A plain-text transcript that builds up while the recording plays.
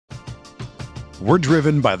We're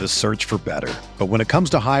driven by the search for better. But when it comes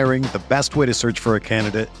to hiring, the best way to search for a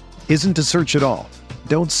candidate isn't to search at all.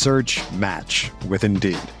 Don't search, match with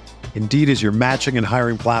Indeed. Indeed is your matching and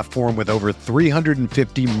hiring platform with over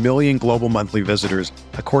 350 million global monthly visitors,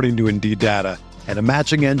 according to Indeed data, and a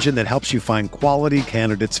matching engine that helps you find quality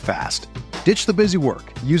candidates fast. Ditch the busy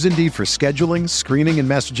work. Use Indeed for scheduling, screening, and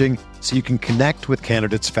messaging so you can connect with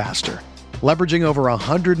candidates faster. Leveraging over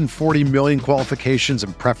 140 million qualifications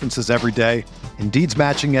and preferences every day, Indeed's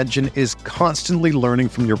matching engine is constantly learning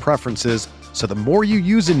from your preferences, so the more you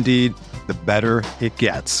use Indeed, the better it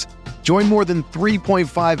gets. Join more than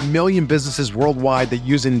 3.5 million businesses worldwide that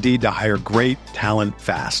use Indeed to hire great talent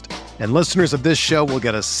fast. And listeners of this show will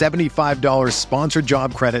get a $75 sponsored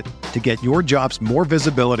job credit to get your jobs more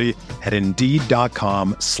visibility at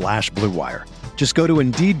Indeed.com/Blue Wire. Just go to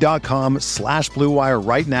Indeed.com/Blue Wire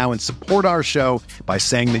right now and support our show by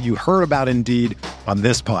saying that you heard about Indeed on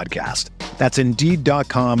this podcast. That's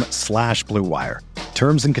Indeed.com/Blue Wire.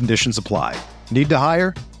 Terms and conditions apply. Need to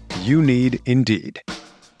hire? You need Indeed.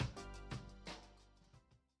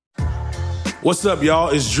 What's up, y'all?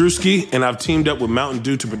 It's Drewski, and I've teamed up with Mountain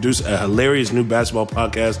Dew to produce a hilarious new basketball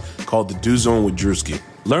podcast called The Dew Zone with Drewski.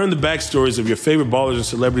 Learn the backstories of your favorite ballers and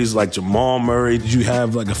celebrities like Jamal Murray. Did you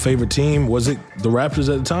have like a favorite team? Was it the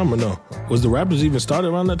Raptors at the time or no? Was the Raptors even started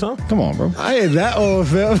around that time? Come on, bro. I ain't that old,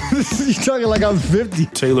 fam. You talking like I'm 50.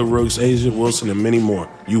 Taylor Rooks, Asia Wilson, and many more.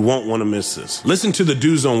 You won't want to miss this. Listen to The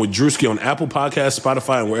Dew Zone with Drewski on Apple Podcasts,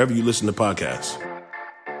 Spotify, and wherever you listen to podcasts.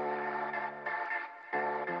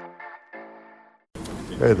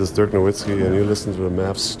 Hey, this is Dirk Nowitzki, and you listen to the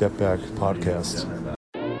Mavs Step Back podcast.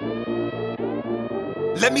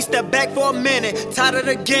 Let me step back for a minute, tired of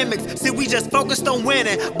the gimmicks. See, we just focused on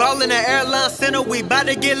winning. Ball in the airline center, we bout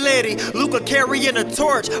to get litty. Luka carrying a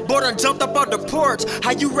torch, boy done jumped up on the porch.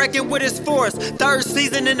 How you reckon with his force? Third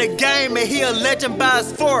season in the game, and he a legend by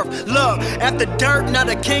his fourth. Look, after Dirk, now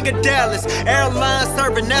the king of Dallas. Airline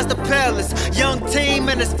serving as the palace. Young team,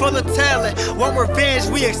 and it's full of talent. Want revenge,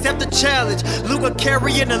 we accept the challenge. Luka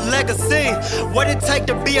carrying a legacy. What it take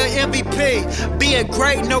to be an MVP? Being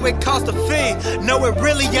great, know it cost a fee. Know it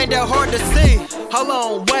really ain't that hard to see. Hold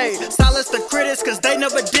on, wait. Silence the critics, cause they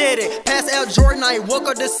never did it. Pass out Jordan, I ain't woke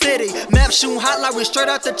up the city. Map shooting hot like we straight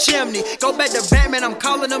out the chimney. Go back to Batman, I'm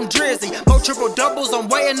calling them Drizzy. More triple doubles, I'm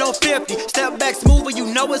waiting on 50. Step back smoother, you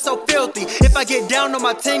know it's so filthy. If I get down on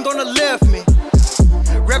my team, gonna lift me.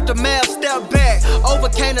 Rep the Mavs, step back,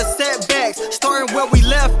 overcame the setbacks, starting where we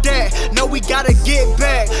left at. No, we gotta get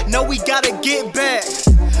back, no, we gotta get back.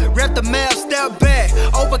 Rep the Mavs, step back,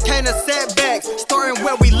 overcame the setbacks, starting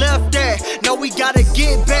where we left at. No, we gotta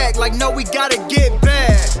get back, like no, we gotta get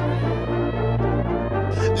back.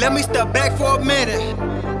 Let me step back for a minute.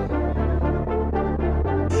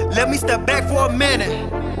 Let me step back for a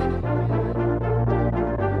minute.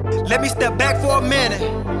 Let me step back for a minute.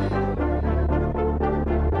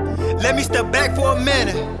 Let me step back for a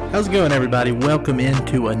minute. How's it going, everybody? Welcome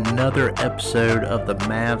into another episode of the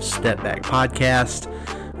Mavs Step Back Podcast.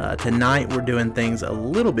 Tonight, we're doing things a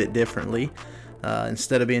little bit differently.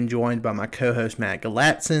 Instead of being joined by my co-host, Matt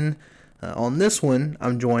Galatson, on this one,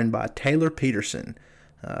 I'm joined by Taylor Peterson,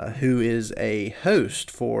 who is a host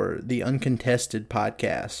for the Uncontested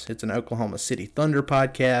podcast. It's an Oklahoma City Thunder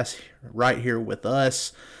podcast right here with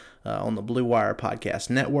us on the Blue Wire Podcast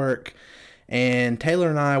Network. And Taylor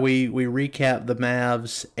and I, we recap the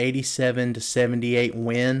Mavs' 87-78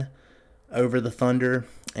 win over the Thunder,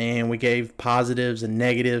 and we gave positives and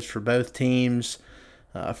negatives for both teams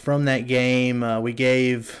from that game. We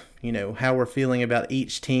gave, how we're feeling about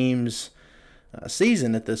each team's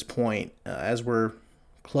season at this point as we're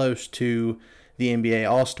close to the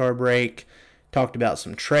NBA All-Star break. Talked about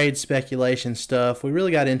some trade speculation stuff. We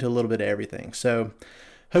really got into a little bit of everything. So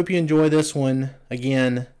hope you enjoy this one.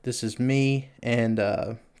 Again, this is me and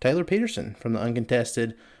Taylor Peterson from the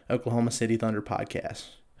Uncontested Oklahoma City Thunder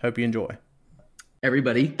podcast. Hope you enjoy.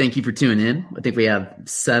 Everybody, thank you for tuning in. I think we have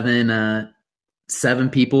seven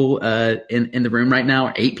people in the room right now,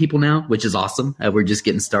 or 8 people now, which is awesome. We're just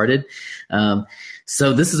getting started.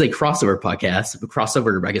 So this is a crossover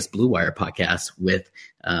podcast, Blue Wire podcast with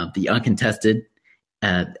the Uncontested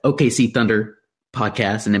OKC Thunder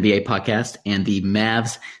podcast, an NBA podcast, and the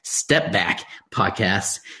Mavs Step Back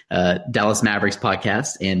podcast, Dallas Mavericks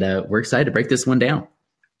podcast. And we're excited to break this one down.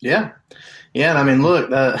 Yeah. And I mean, look,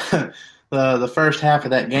 the first half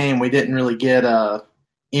of that game, we didn't really get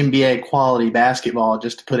NBA quality basketball,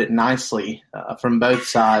 just to put it nicely, from both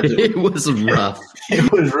sides. It was rough.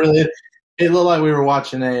 It was really – it looked like we were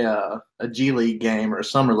watching a G League game or a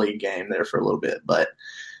Summer League game there for a little bit. But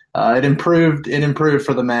it improved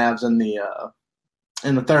for the Mavs in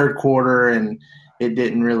in the third quarter, and it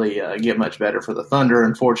didn't really get much better for the Thunder,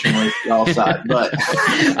 unfortunately, for y'all side. But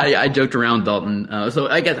I joked around, Dalton. So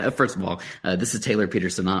I guess, first of all, this is Taylor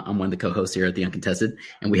Peterson. I'm one of the co-hosts here at The Uncontested,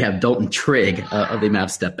 and we have Dalton Trigg of the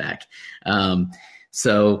Mavs Step Back.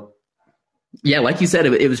 So, yeah, like you said,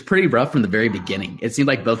 it was pretty rough from the very beginning. It seemed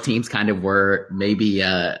like both teams kind of were maybe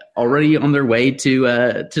already on their way to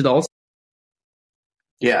the All-Star.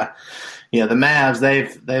 Yeah, the Mavs,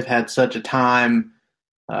 they've had such a time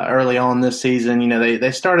early on this season. You know,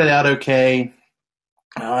 they started out okay,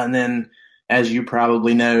 and then, as you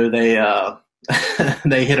probably know, they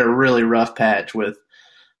they hit a really rough patch with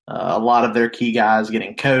a lot of their key guys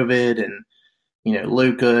getting COVID, and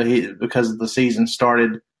Luka, because the season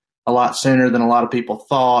started a lot sooner than a lot of people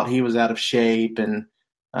thought, he was out of shape and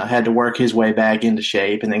had to work his way back into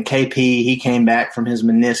shape. And then KP, he came back from his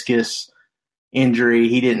meniscus injury.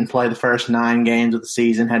 He didn't play the first 9 games of the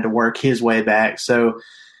season, had to work his way back. So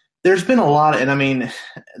there's been a lot of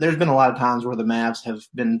times where the Mavs have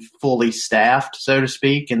been fully staffed, so to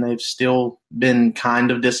speak, and they've still been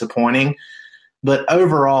kind of disappointing. But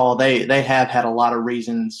overall, they have had a lot of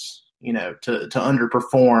reasons, to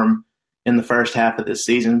underperform in the first half of this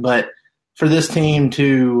season. But for this team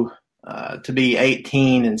to be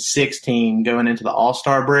 18-16 going into the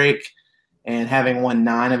All-Star break and having won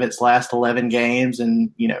 9 of its last 11 games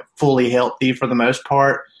and, fully healthy for the most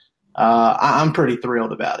part, I'm pretty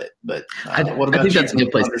thrilled about it. But what about I think that's a good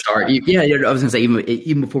place to start. Yeah, I was going to say,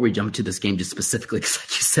 even before we jump into this game, just specifically, because like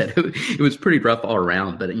you said, it was pretty rough all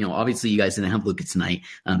around. But, obviously you guys didn't have Luka tonight.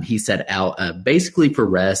 He set out basically for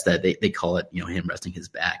rest. That they call it, him resting his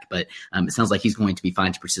back. But it sounds like he's going to be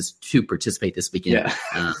fine to participate this weekend.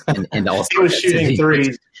 Yeah. And also he was shooting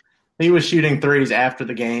threes. He was shooting threes after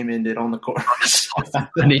the game ended on the court. That's awesome.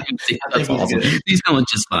 He's feeling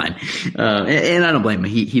just fine. And I don't blame him.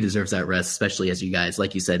 He deserves that rest, especially as you guys,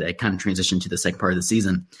 like you said, kind of transition to the second part of the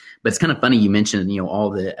season. But it's kind of funny you mentioned, all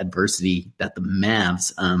the adversity that the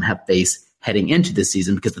Mavs have faced heading into this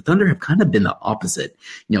season, because the Thunder have kind of been the opposite.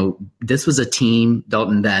 This was a team,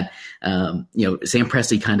 Dalton, that, Sam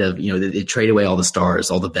Presti kind of, they trade away all the stars,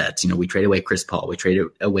 all the vets. We trade away Chris Paul. We traded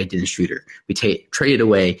away Dennis Schroeder. We traded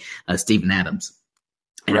away Steven Adams.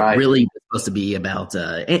 And It really was supposed to be about,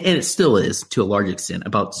 and it still is to a large extent,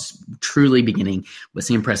 about truly beginning what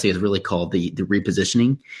Sam Presti has really called the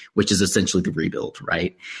repositioning, which is essentially the rebuild,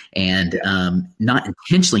 right? And not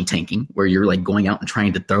intentionally tanking, where you're like going out and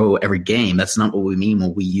trying to throw every game. That's not what we mean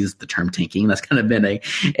when we use the term tanking. That's kind of been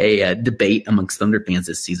a debate amongst Thunder fans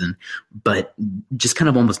this season, but just kind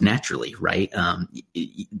of almost naturally, right?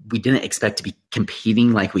 We didn't expect to be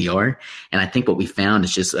competing like we are. And I think what we found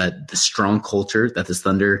is just the strong culture that this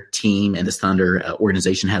Thunder team and this Thunder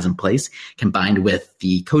organization has in place, combined with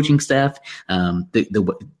the coaching staff,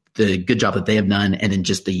 the good job that they have done, and then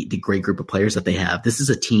just the great group of players that they have. This is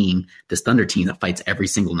a team, this Thunder team, that fights every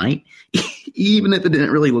single night, even if it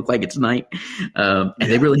didn't really look like it tonight. And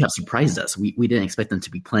they really have surprised us. We didn't expect them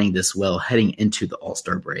to be playing this well heading into the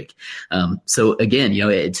All-Star break. So again,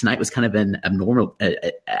 tonight was kind of an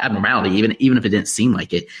abnormality, even if it didn't seem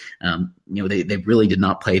like it. They really did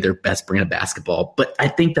not play their best brand of basketball, but I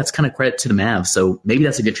think that's kind of credit to the Mavs. So maybe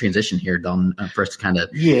that's a good transition here, Don, for us to kind of.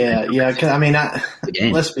 Yeah. Cause,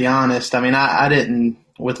 let's be honest. I didn't,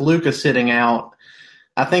 with Luka sitting out,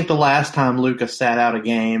 I think the last time Luka sat out a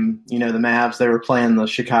game, the Mavs, they were playing the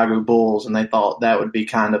Chicago Bulls, and they thought that would be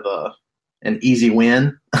kind of an easy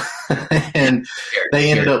win. And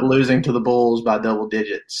they ended up losing to the Bulls by double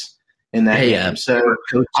digits in that game. So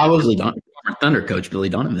I was Thunder coach Billy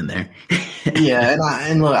Donovan there. Yeah,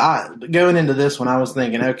 and look, going into this one, I was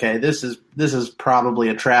thinking, okay, this is probably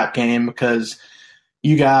a trap game, because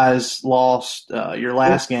you guys lost your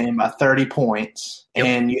last game by 30 points,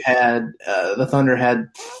 and you had the Thunder had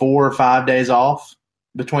 4 or 5 days off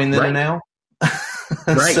between then and now.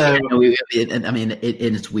 Right. So,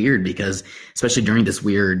 it's weird, because especially during this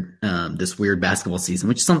weird basketball season,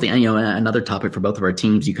 which is something, another topic for both of our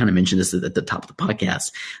teams. You kind of mentioned this at the top of the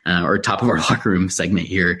podcast, or top of our locker room segment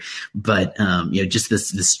here. But, just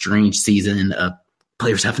this strange season of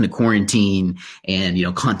players having to quarantine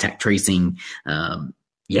and, contact tracing.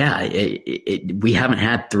 We haven't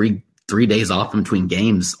had three days off in between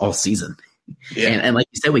games all season. Yeah. And like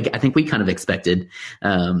you said, I think we kind of expected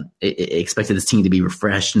this team to be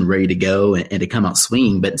refreshed and ready to go and to come out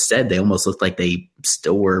swinging, but instead they almost looked like they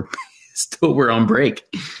still were on break.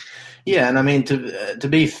 Yeah, and to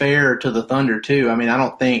be fair to the Thunder too, I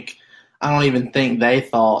don't even think they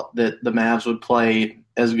thought that the Mavs would play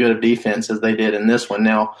as good of defense as they did in this one.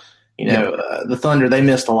 Now, the Thunder, they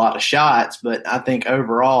missed a lot of shots, but I think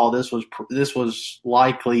overall this was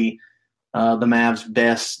likely the Mavs'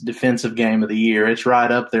 best defensive game of the year. It's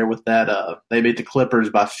right up there with that. They beat the Clippers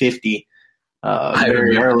by 50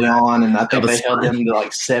 very early on, and I think they held them to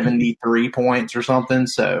like 73 points or something.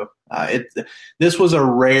 So this was a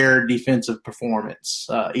rare defensive performance,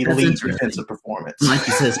 elite defensive performance. Like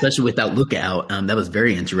you said, especially without Lookout, that was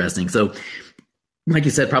very interesting. So, like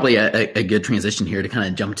you said, probably a good transition here to kind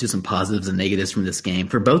of jump to some positives and negatives from this game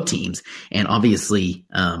for both teams. And obviously,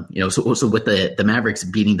 so with the Mavericks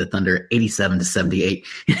beating the Thunder 87-78,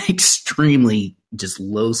 an extremely just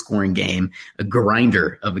low scoring game, a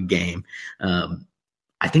grinder of a game.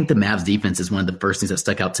 I think the Mavs defense is one of the first things that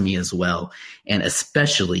stuck out to me as well. And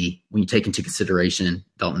especially when you take into consideration,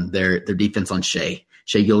 Dalton, their defense on Shai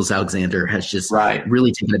Gilgeous-Alexander has just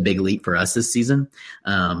really taken a big leap for us this season.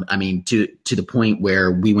 I mean, to the point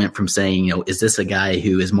where we went from saying, is this a guy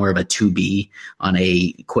who is more of a 2B on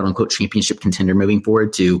a quote unquote championship contender moving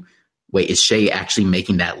forward to, wait, is Shai actually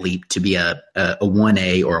making that leap to be a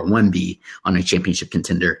 1A or a 1B on a championship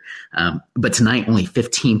contender? But tonight, only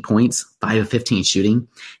 15 points, 5 of 15 shooting.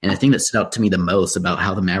 And the thing that stood out to me the most about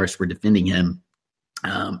how the Mavericks were defending him,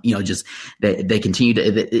 just they continue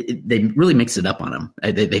to they really mixed it up on him.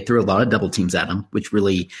 They threw a lot of double teams at him, which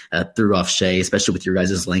really threw off Shai, especially with your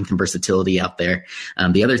guys' length and versatility out there.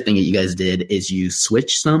 The other thing that you guys did is you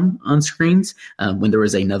switched some on screens when there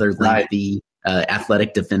was another lengthy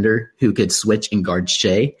athletic defender who could switch and guard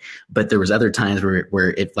Shai. But there was other times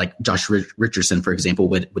where if like Josh Richardson, for example,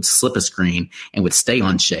 would slip a screen and would stay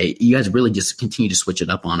on Shai, you guys really just continue to switch it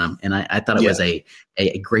up on him. And I thought it was a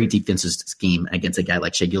great defensive scheme against a guy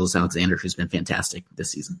like Shai Gilgeous-Alexander, who's been fantastic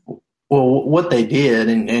this season. Well, what they did,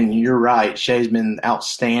 and you're right, Shai's been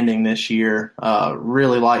outstanding this year.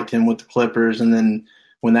 Really liked him with the Clippers. And then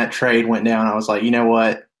when that trade went down, I was like, you know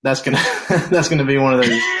what? That's gonna be one of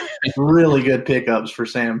those really good pickups for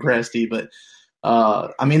Sam Presti. But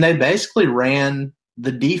they basically ran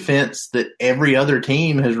the defense that every other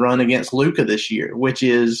team has run against Luka this year, which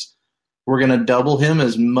is we're going to double him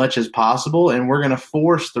as much as possible, and we're going to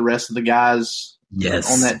force the rest of the guys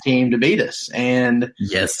on that team to beat us. And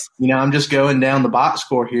I'm just going down the box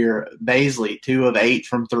score here. Baisley, 2 of 8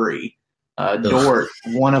 from 3. Dort,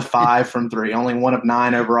 1 of 5 from 3, only 1 of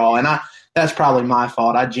 9 overall. And that's probably my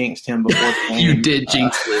fault. I jinxed him before the game. You did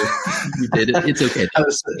jinx him. You did it. It's okay. I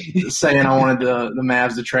was saying I wanted the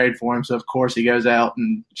Mavs to trade for him, so of course he goes out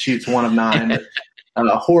and shoots 1 of 9.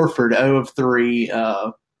 But, Horford, 0 of 3.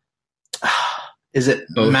 Is it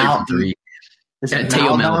Malton? Is it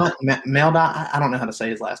Maladon? I don't know how to say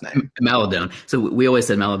his last name. Maladon. So we always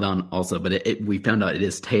said Maladon also, but we found out it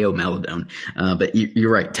is Teo Maladon. But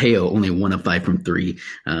you're right. Teo, only 1 of 5 from 3.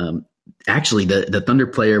 Actually, the Thunder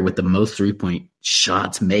player with the most 3-point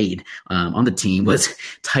shots made on the team was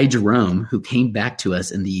Ty Jerome, who came back to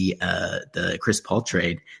us in the Chris Paul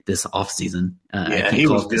trade this offseason. He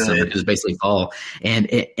was good. It was basically fall, and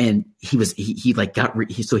he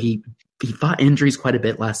fought injuries quite a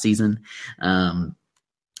bit last season. And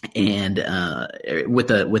with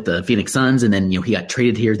the Phoenix Suns, and then he got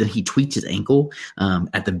traded here. Then he tweaked his ankle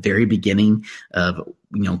at the very beginning of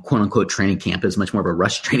quote unquote training camp. It was much more of a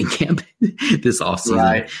rush training camp this offseason.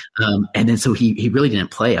 Right. And then so he really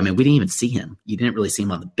didn't play. I mean, we didn't even see him. You didn't really see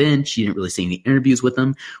him on the bench. You didn't really see any interviews with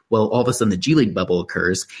him. Well, all of a sudden the G League bubble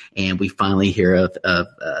occurs, and we finally hear of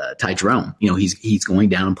Ty Jerome. He's going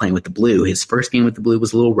down and playing with the Blue. His first game with the Blue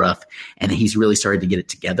was a little rough, and he's really started to get it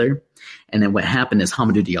together. And then what happened is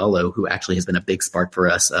Hamidou Diallo, who actually has been a big spark for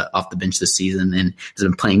us off the bench this season and has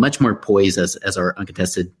been playing much more poised, as our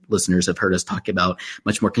uncontested listeners have heard us talk about,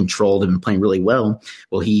 much more controlled and playing really well.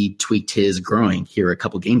 Well, he tweaked his groin here a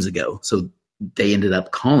couple games ago. So they ended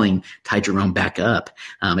up calling Ty Jerome back up.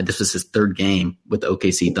 And this was his 3rd game with the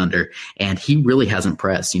OKC Thunder. And he really has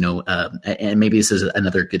impressed, and maybe this is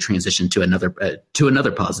another good transition to another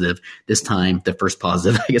positive. This time, the first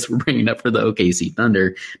positive, I guess we're bringing up for the OKC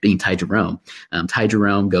Thunder being Ty Jerome. Ty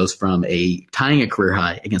Jerome goes from tying a career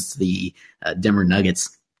high against the Denver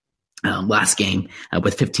Nuggets last game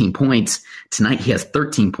with 15 points. Tonight he has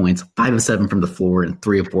 13 points, 5 of 7 from the floor and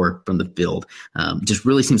 3 of 4 from the field. Just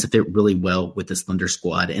really seems to fit really well with this Thunder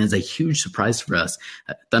squad, and is a huge surprise for us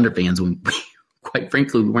Thunder fans. When quite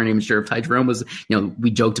frankly, we weren't even sure if Ty Jerome was, we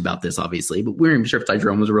joked about this obviously, but we weren't even sure if Ty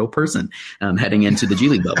Jerome was a real person heading into the G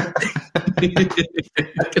League bubble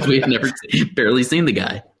because we had barely seen the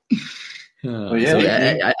guy.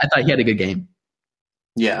 I thought he had a good game.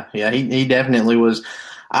 Yeah, he definitely was.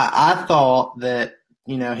 I thought that,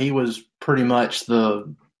 he was pretty much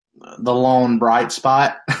the lone bright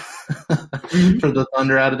spot for the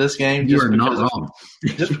Thunder out of this game. You are not wrong.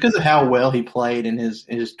 Just because of how well he played in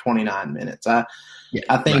his 29 minutes. Yeah,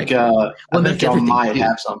 I think right. I think y'all might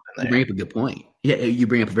have something there. You bring up a good point. Yeah, you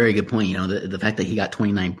bring up a very good point. You know, the fact that he got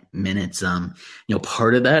 29 minutes,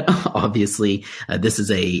 part of that, obviously, this is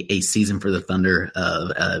a season for the Thunder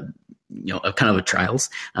of kind of a trials.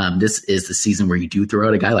 This is the season where you do throw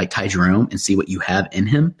out a guy like Ty Jerome and see what you have in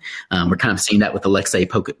him. We're kind of seeing that with Alexei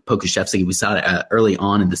Pokusevski. We saw it early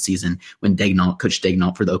on in the season when Coach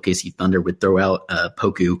Daignault for the OKC Thunder would throw out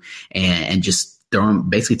Poku and just throw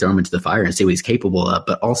him into the fire and see what he's capable of.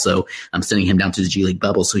 But also, I'm sending him down to the G League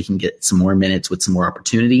bubble so he can get some more minutes with some more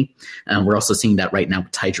opportunity. We're also seeing that right now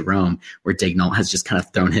with Ty Jerome, where Daignault has just kind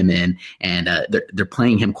of thrown him in, and they're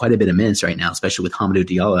playing him quite a bit of minutes right now, especially with Hamidou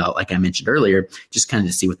Diallo out, like I mentioned earlier, just kind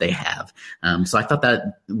of to see what they have. So I thought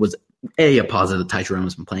that was a positive that Ty Jerome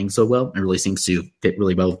has been playing so well and really seems to fit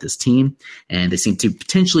really well with this team, and they seem to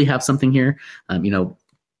potentially have something here.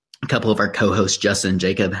 A couple of our co-hosts, Justin and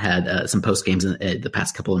Jacob, had some post games in the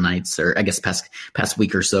past couple of nights, or I guess past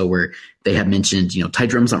week or so, where they have mentioned, Ty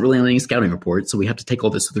Jerome's not really on any scouting report, so we have to take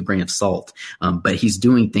all this with a grain of salt. But he's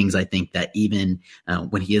doing things, I think, that even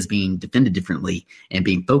when he is being defended differently and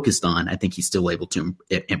being focused on, I think he's still able to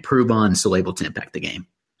improve on, still able to impact the game.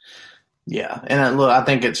 Yeah, and look, I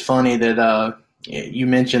think it's funny that you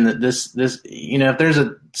mentioned that this if there's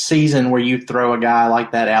a season where you throw a guy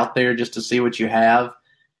like that out there just to see what you have,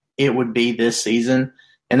 it would be this season.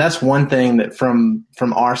 And that's one thing that from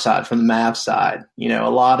our side, from the Mavs side, a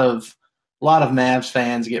lot of Mavs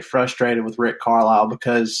fans get frustrated with Rick Carlisle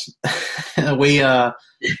because we had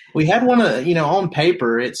one of, on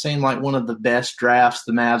paper, it seemed like one of the best drafts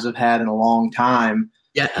the Mavs have had in a long time.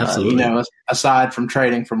 Yeah, absolutely. Aside from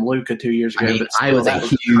trading from Luka 2 years ago. I was a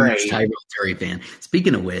huge Tyrell Terry fan.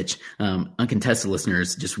 Speaking of which, uncontested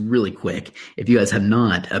listeners, just really quick, if you guys have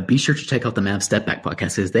not, be sure to check out the Mavs Step Back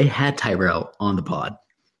podcast, because they had Tyrell on the pod.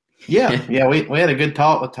 Yeah, we had a good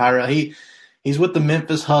talk with Tyrell. He's with the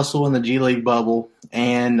Memphis Hustle in the G League bubble,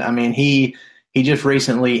 and he just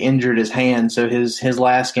recently injured his hand, so his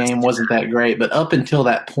last game wasn't that great. But up until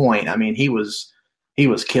that point, he was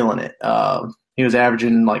killing it. He was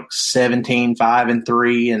averaging like 17, 5, and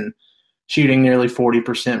 3, and shooting nearly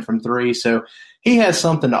 40% from 3. So he has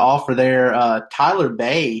something to offer there. Tyler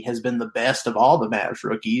Bay has been the best of all the Mavs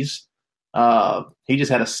rookies. He just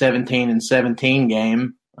had a 17-17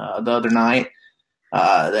 game the other night.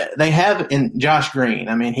 They have in Josh Green.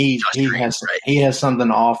 He has something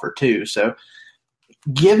to offer too. So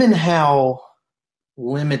given how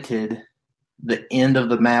limited the end of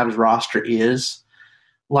the Mavs roster is,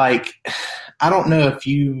 I don't know if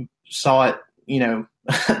you saw it,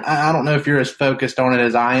 I don't know if you're as focused on it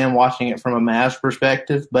as I am watching it from a Mavs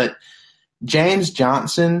perspective, but James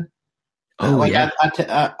Johnson,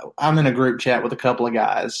 I'm in a group chat with a couple of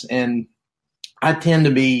guys, and I tend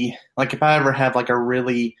to be, if I ever have a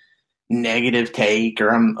really negative take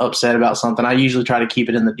or I'm upset about something, I usually try to keep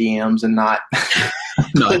it in the DMs and not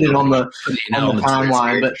put it on the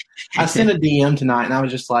timeline. But I sent a DM tonight, and I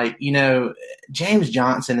was just like, James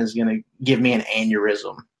Johnson is going to give me an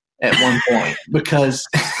aneurysm at one point because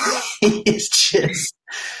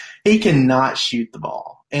he cannot shoot the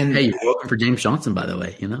ball. And hey, you're welcome for James Johnson, by the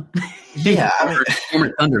way. Yeah,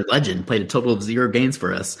 former Thunder legend, played a total of 0 games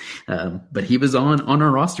for us, but he was on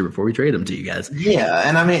our roster before we traded him to you guys. Yeah,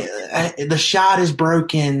 and the shot is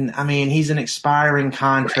broken. He's an expiring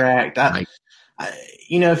contract. Right.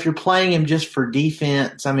 If you're playing him just for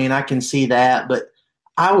defense, I can see that, but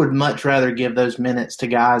I would much rather give those minutes to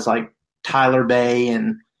guys like Tyler Bay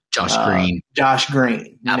and Josh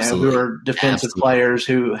Green, who are defensive players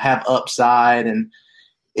who have upside, and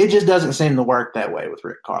it just doesn't seem to work that way with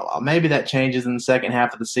Rick Carlisle. Maybe that changes in the second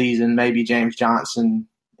half of the season. Maybe James Johnson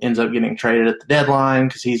ends up getting traded at the deadline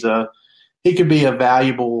because he could be a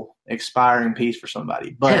valuable expiring piece for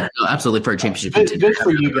somebody. But yeah, no, absolutely, for a championship. Good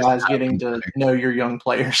for you guys getting to know your young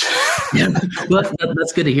players. Yeah, well,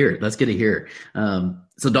 that's good to hear. That's good to hear.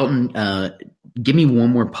 So Dalton, give me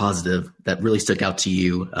one more positive that really stuck out to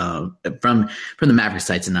you from the Mavericks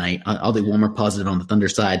side tonight. I'll do one more positive on the Thunder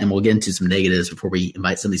side, then we'll get into some negatives before we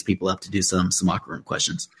invite some of these people up to do some locker room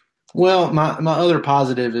questions. Well, my other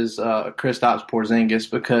positive is Kristaps Porzingis,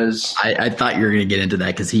 because I thought you were going to get into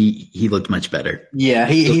that because he looked much better. Yeah,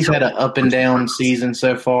 he's had an up and down season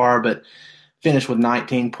so far, but finished with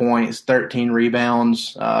 19 points, 13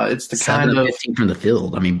 rebounds. It's the kind of 15 from the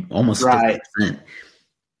field. Almost 50%.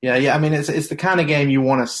 Yeah. It's the kind of game you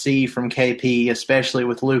want to see from KP, especially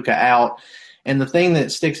with Luka out. And the thing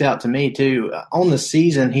that sticks out to me too, on the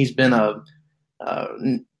season, he's been a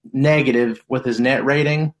negative with his net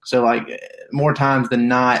rating. So more times than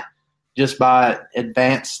not, just by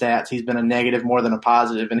advanced stats, he's been a negative more than a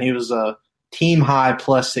positive. And he was a team high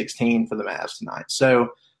plus 16 for the Mavs tonight. So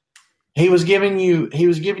he was giving you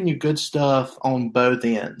good stuff on both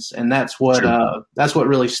ends, and that's what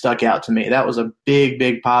really stuck out to me. That was a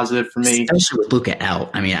big positive for me, especially with Luka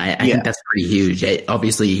out. I mean, I think that's pretty huge.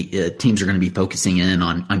 Obviously, teams are going to be focusing in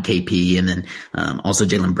on KP and then also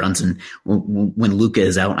Jalen Brunson when Luka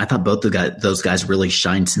is out. I thought both those guys really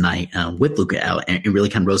shined tonight with Luka out, and it really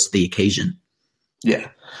kind of rose to the occasion. Yeah,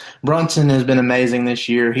 Brunson has been amazing this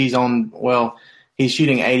year. He's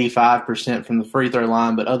shooting 85% from the free throw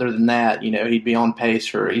line, but other than that, he'd be on pace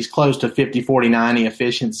he's close to 50-40-90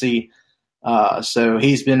 efficiency. So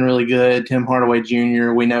he's been really good. Tim Hardaway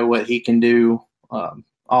Jr., we know what he can do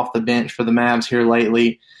off the bench for the Mavs here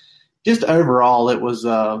lately. Just overall, it was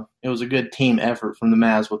a good team effort from the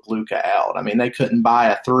Mavs with Luka out. I mean, they couldn't buy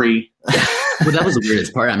a three. Well, that was the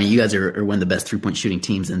weirdest part. I mean, you guys are one of the best 3-point shooting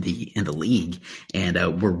teams in the league,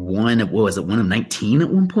 and we're one of 19 at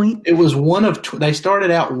one point. It was they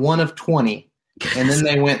started out 1 of 20, and then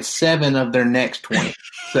they went 7 of their next 20.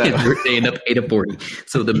 So they end up 8 of 40.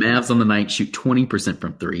 So the Mavs on the night shoot 20%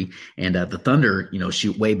 from 3, and the Thunder,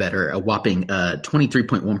 shoot way better, a whopping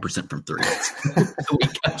 23.1% from 3. So we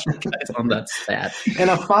got you guys on that stat.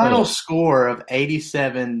 And a final score of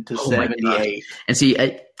 87-78. And see,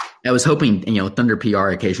 I was hoping, Thunder PR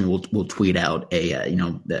occasionally will tweet out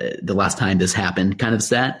the last time this happened kind of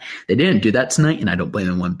stat. They didn't do that tonight, and I don't blame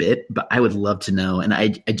them one bit, but I would love to know, and I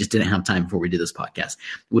just didn't have time before we did this podcast,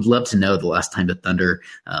 would love to know the last time the Thunder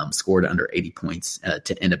scored under 80 points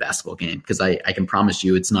to end a basketball game, because I can promise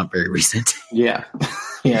you it's not very recent. Yeah.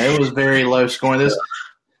 Yeah, it was very low scoring.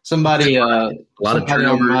 Somebody on my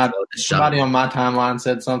timeline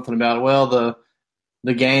said something about,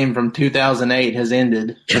 the game from 2008 has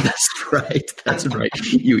ended. Yeah, that's right. That's right.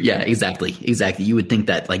 Exactly. You would think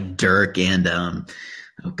that like Dirk and I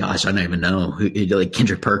don't even know like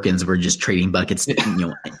Kendrick Perkins were just trading buckets, in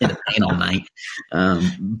the paint all night.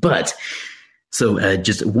 But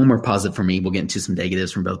just one more positive for me. We'll get into some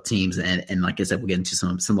negatives from both teams, and like I said, we'll get into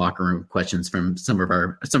some locker room questions from some of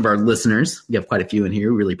our listeners. We have quite a few in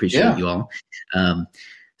here. We really appreciate you all.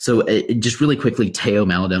 So just really quickly, Teo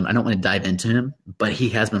Maladon, I don't want to dive into him, but he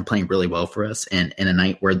has been playing really well for us. And in a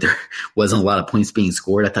night where there wasn't a lot of points being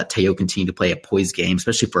scored, I thought Teo continued to play a poised game,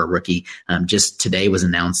 especially for a rookie. Just today was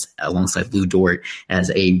announced alongside Lou Dort as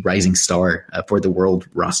a rising star for the world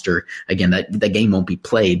roster. Again, that game won't be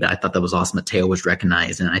played, but I thought that was awesome that Teo was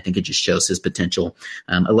recognized, and I think it just shows his potential.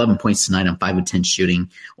 11 points tonight on 5 of 10 shooting,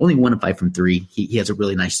 only 1 of 5 from 3. He has a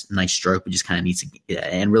really nice stroke, but just kind of needs to,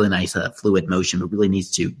 and really nice fluid motion, but really needs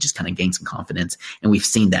to just kind of gain some confidence. And we've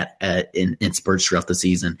seen that in spurts throughout the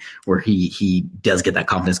season where he does get that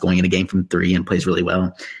confidence going in a game from 3 and plays really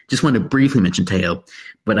well. Just wanted to briefly mention Teo,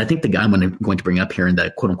 but I think the guy I'm going to bring up here in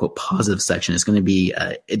the quote unquote positive section is going to be,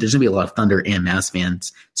 there's going to be a lot of Thunder and Mavs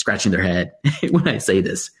fans scratching their head when I say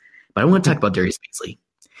this, but I want to talk about Darius Bazley.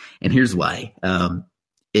 And here's why.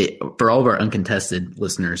 For all of our uncontested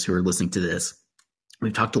listeners who are listening to this,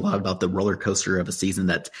 we've talked a lot about the roller coaster of a season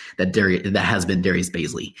that has been Darius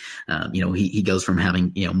Bazley. He goes from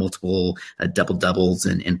having multiple double doubles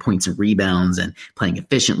and points and rebounds and playing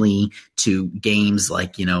efficiently to games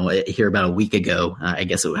like here about a week ago. I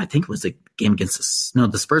think it was a game against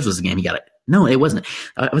the Spurs was the game he got it. No, it wasn't.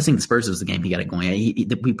 I was thinking the Spurs was the game he got it going.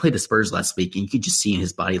 We played the Spurs last week, and you could just see in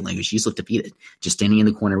his body language, he just looked defeated, just standing in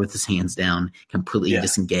the corner with his hands down, completely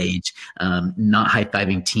disengaged, not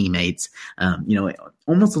high-fiving teammates,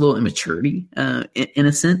 almost a little immaturity in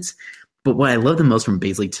a sense. But what I love the most from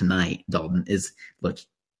Bazley tonight, Dalton, is, look,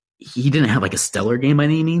 he didn't have like a stellar game by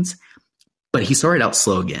any means, but he started out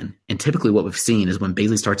slow again. And typically what we've seen is when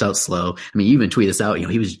Bazley starts out slow, I mean, you even tweet this out,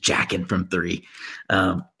 he was jacking from 3,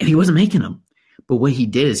 and he wasn't making them. But what he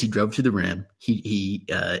did is he drove to the rim. He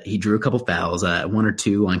drew a couple fouls, 1 or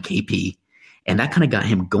 2 on KP, and that kind of got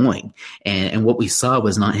him going. And what we saw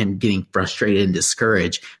was not him getting frustrated and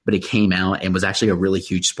discouraged, but it came out and was actually a really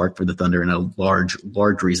huge spark for the Thunder, and a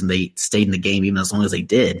large reason they stayed in the game even as long as they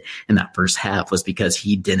did in that first half was because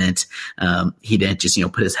he didn't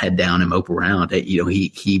just put his head down and mope around.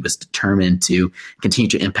 He was determined to continue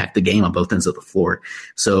to impact the game on both ends of the floor.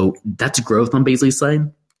 So that's growth on Bazley's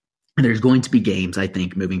side. And there's going to be games, I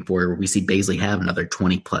think, moving forward where we see Bazley have another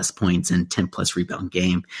 20-plus points and 10-plus rebound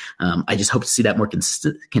game. I just hope to see that more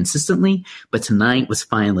consistently. But tonight was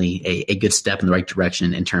finally a good step in the right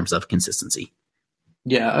direction in terms of consistency.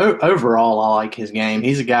 Yeah, overall, I like his game.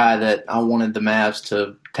 He's a guy that I wanted the Mavs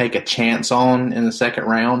to take a chance on in the second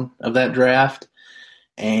round of that draft.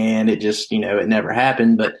 And it just, it never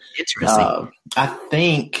happened. But I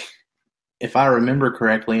think, if I remember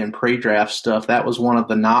correctly in pre-draft stuff, that was one of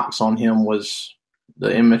the knocks on him was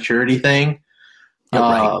the immaturity thing.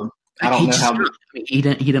 Right. I don't know how he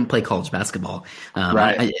didn't play college basketball.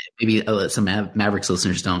 Right. Maybe some Mavericks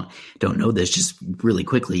listeners don't know this. Just really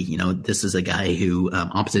quickly, this is a guy who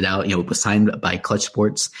opted out. Was signed by Clutch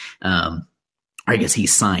Sports. I guess he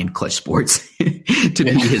signed Clutch Sports to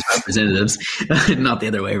be his representatives, not the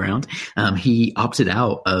other way around. He opted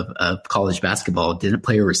out of college basketball, didn't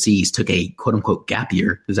play overseas, took a quote unquote gap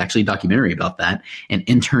year. There's actually a documentary about that, and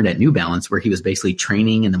interned at New Balance, where he was basically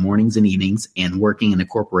training in the mornings and evenings and working in a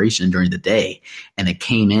corporation during the day. And it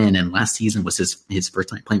came in, and last season was his first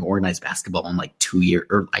time playing organized basketball in like 2 years,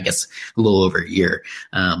 or I guess a little over a year.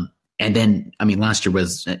 And then, last year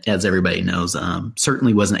was, as everybody knows,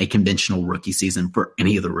 certainly wasn't a conventional rookie season for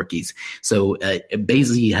any of the rookies. So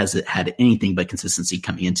Bazley hasn't had anything but consistency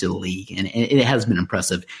coming into the league, and it has been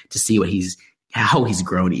impressive to see how he's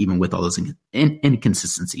grown, even with all those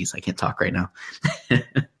inconsistencies. I can't talk right now.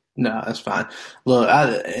 No, that's fine. Look,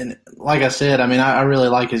 and like I said, I really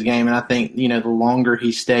like his game, and I think the longer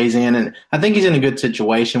he stays in, and I think he's in a good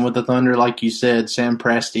situation with the Thunder, like you said, Sam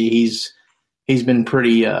Presti. He's been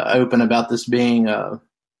pretty open about this being a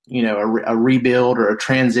rebuild or a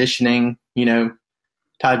transitioning,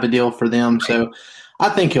 type of deal for them. So I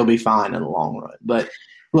think he'll be fine in the long run. But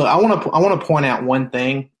look, I want to point out one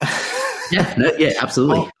thing. Yeah,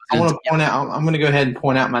 absolutely. I want to point out. I'm going to go ahead and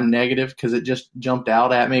point out my negative because it just jumped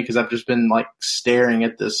out at me because I've just been like staring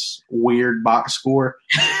at this weird box score.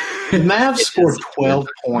 The Mavs scored 12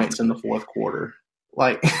 points in the fourth quarter.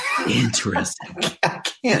 Like, interesting. I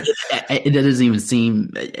can't. It doesn't even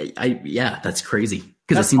seem. That's crazy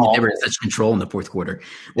because it seemed like they were in such control in the fourth quarter.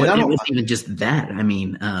 Well, it wasn't even just that.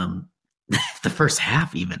 The first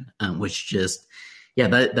half even was just. Yeah,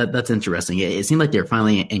 that's interesting. It seemed like they were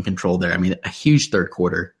finally in control there. A huge third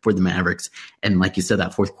quarter for the Mavericks, and like you said,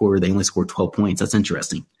 that fourth quarter they only scored 12 points. That's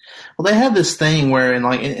interesting. Well, they had this thing where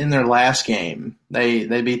in their last game they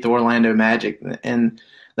beat the Orlando Magic and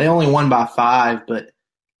they only won by 5, but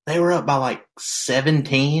they were up by like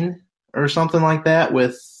 17 or something like that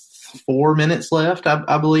with 4 minutes left,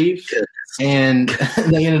 I believe. Yes. And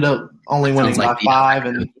they ended up only winning by 5.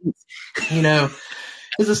 And,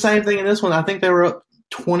 it's the same thing in this one. I think they were up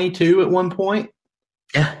 22 at one point.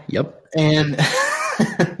 Yeah, yep. And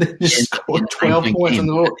they just scored 12 points in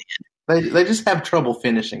the They just have trouble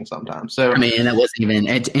finishing sometimes. So and that wasn't even.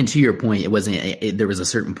 And to your point, it wasn't. There was a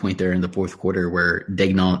certain point there in the fourth quarter where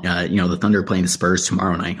Daigneault, the Thunder are playing the Spurs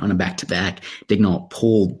tomorrow night on a back-to-back. Daigneault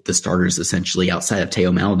pulled the starters essentially outside of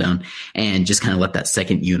Teo Maledon and just kind of let that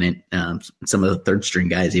second unit, some of the third-string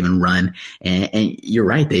guys even run. And you're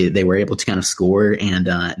right, they were able to kind of score, and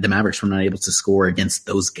the Mavericks were not able to score against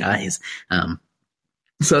those guys.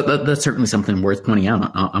 So that's certainly something worth pointing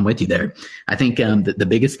out. I'm with you there. I think the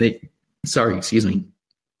biggest thing. Sorry, excuse me.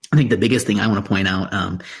 I think the biggest thing I want to point out,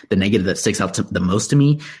 the negative that sticks out the most to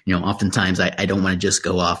me, oftentimes I don't want to just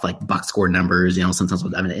go off like box score numbers. Sometimes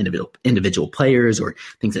I'm individual players or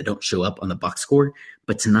things that don't show up on the box score.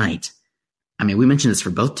 But tonight, we mentioned this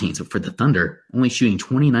for both teams, but for the Thunder, only shooting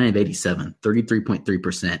 29 of 87,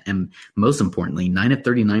 33.3%. And most importantly, 9 of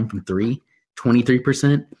 39 from 3,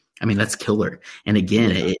 23%. That's killer. And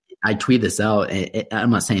again, I tweet this out.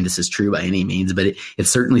 I'm not saying this is true by any means, but it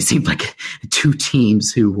certainly seemed like two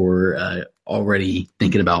teams who were already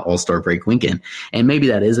thinking about All-Star break weekend. And maybe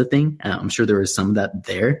that is a thing. I'm sure there was some of that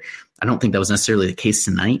there. I don't think that was necessarily the case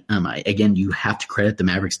tonight. Again, you have to credit the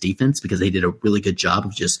Mavericks defense because they did a really good job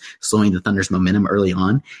of just slowing the Thunder's momentum early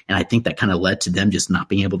on. And I think that kind of led to them just not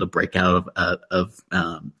being able to break out of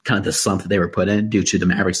kind of the slump that they were put in due to the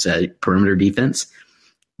Mavericks perimeter defense.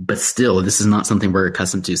 But still, this is not something we're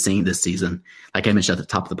accustomed to seeing this season, like I mentioned at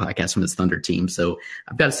the top of the podcast from this Thunder team. So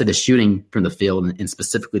I've got to say the shooting from the field and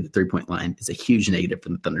specifically the three-point line is a huge negative for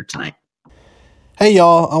the Thunder tonight. Hey,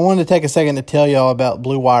 y'all. I wanted to take a second to tell y'all about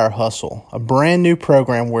Blue Wire Hustle, a brand new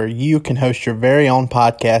program where you can host your very own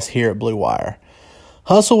podcast here at Blue Wire.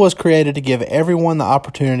 Hustle was created to give everyone the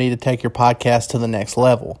opportunity to take your podcast to the next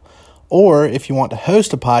level. Or if you want to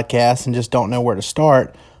host a podcast and just don't know where to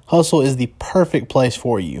start, Hustle is the perfect place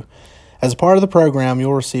for you. As a part of the program,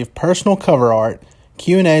 you'll receive personal cover art,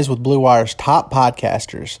 Q&As with Blue Wire's top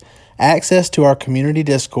podcasters, access to our community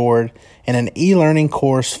Discord, and an e-learning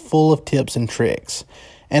course full of tips and tricks.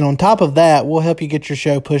 And on top of that, we'll help you get your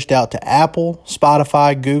show pushed out to Apple,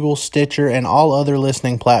 Spotify, Google, Stitcher, and all other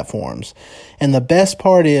listening platforms. And the best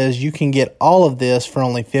part is you can get all of this for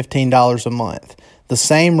only $15 a month, the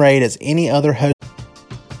same rate as any other host.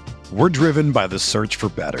 We're driven by the search for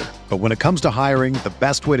better. But when it comes to hiring, the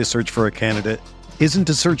best way to search for a candidate isn't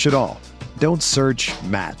to search at all. Don't search,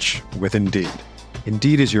 match with Indeed.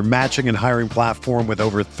 Indeed is your matching and hiring platform with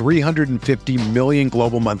over 350 million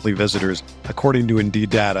global monthly visitors, according to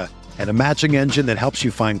Indeed data, and a matching engine that helps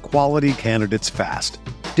you find quality candidates fast.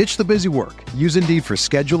 Ditch the busy work. Use Indeed for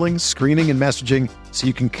scheduling, screening, and messaging so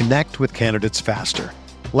you can connect with candidates faster.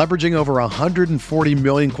 Leveraging over 140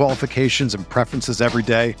 million qualifications and preferences every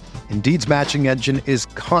day, Indeed's matching engine is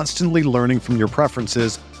constantly learning from your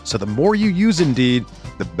preferences, so the more you use Indeed,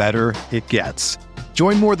 the better it gets.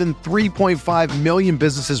 Join more than 3.5 million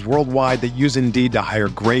businesses worldwide that use Indeed to hire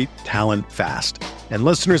great talent fast. And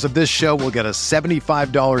listeners of this show will get a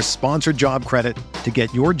 $75 sponsored job credit to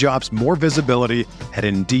get your jobs more visibility at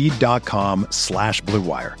Indeed.com/Blue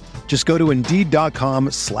Wire. Just go to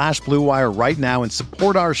Indeed.com/Blue Wire right now and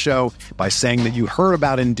support our show by saying that you heard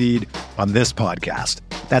about Indeed on this podcast.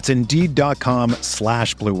 That's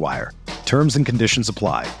Indeed.com/Blue Wire. Terms and conditions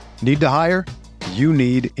apply. Need to hire? You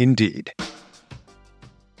need Indeed.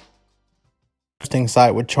 Hosting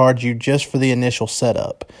site would charge you just for the initial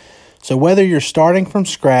setup. So whether you're starting from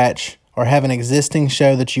scratch or have an existing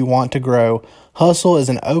show that you want to grow, Hustle is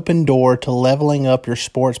an open door to leveling up your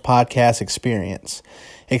sports podcast experience.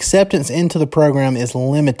 Acceptance into the program is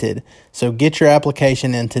limited, so get your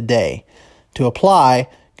application in today. To apply,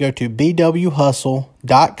 go to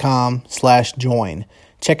bwhustle.com/join.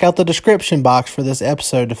 Check out the description box for this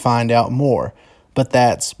episode to find out more, but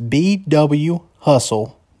that's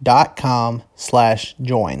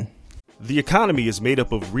bwhustle.com/join. The economy is made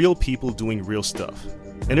up of real people doing real stuff,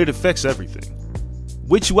 and it affects everything.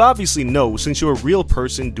 Which you obviously know since you're a real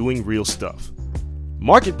person doing real stuff.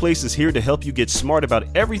 Marketplace is here to help you get smart about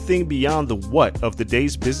everything beyond the what of the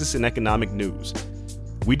day's business and economic news.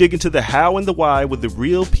 We dig into the how and the why with the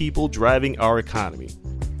real people driving our economy.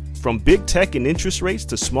 From big tech and interest rates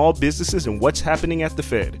to small businesses and what's happening at the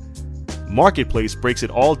Fed. Marketplace breaks it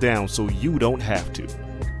all down so you don't have to.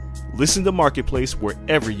 Listen to Marketplace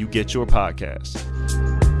wherever you get your podcasts.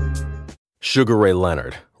 Sugar Ray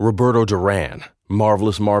Leonard, Roberto Duran,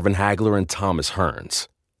 Marvelous Marvin Hagler, and Thomas Hearns.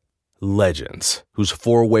 Legends, whose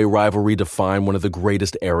four-way rivalry defined one of the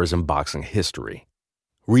greatest eras in boxing history.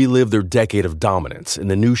 Relive their decade of dominance in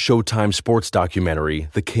the new Showtime sports documentary,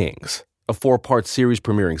 The Kings, a 4-part series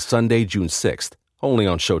premiering Sunday, June 6th, only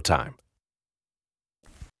on Showtime.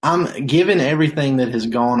 Given everything that has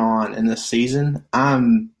gone on in this season,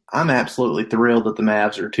 I'm absolutely thrilled that the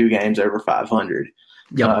Mavs are 2 games over 500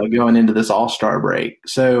 going into this All-Star break.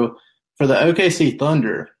 So for the OKC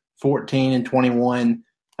Thunder, 14-21,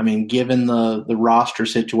 I mean, given the roster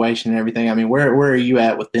situation and everything, I mean, where are you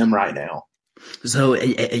at with them right now? So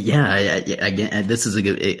again, this is a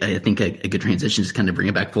good transition to kind of bring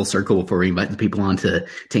it back full circle before we invite the people on to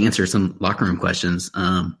answer some locker room questions.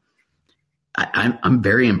 I'm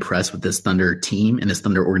very impressed with this Thunder team and this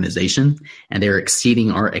Thunder organization, and they're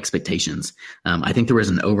exceeding our expectations. I think there was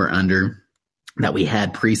an over-under that we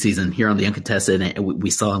had preseason here on the Uncontested, and we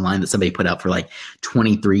saw a line that somebody put out for like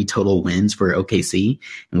 23 total wins for OKC,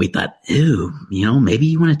 and we thought, maybe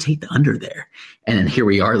you want to take the under there. And then here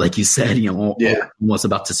we are, like you said, almost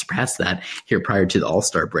about to surpass that here prior to the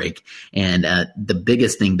All-Star break. And the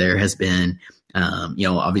biggest thing there has been,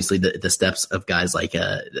 obviously the steps of guys like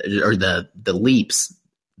or the leaps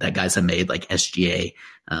that guys have made, like SGA,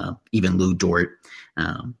 even Lou Dort,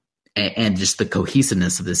 and just the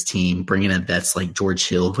cohesiveness of this team, bringing in vets like George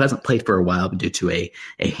Hill, who hasn't played for a while due to a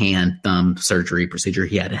hand-thumb surgery procedure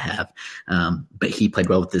he had to have. But he played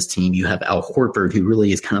well with this team. You have Al Horford, who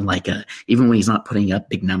really is kind of like even when he's not putting up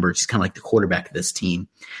big numbers, he's kind of like the quarterback of this team.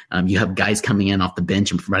 You have guys coming in off the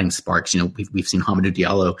bench and providing sparks. We've seen Hamidou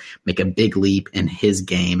Diallo make a big leap in his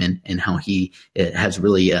game and how he has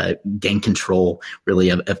really gained control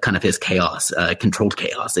really of kind of his chaos, controlled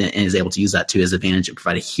chaos, and is able to use that to his advantage and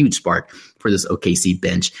provide a huge spark for this OKC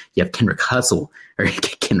bench. You have Kenny Hustle,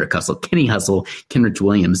 Kenrich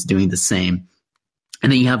Williams doing the same.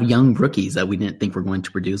 And then you have young rookies that we didn't think were going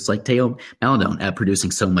to produce, like Teo Maladon,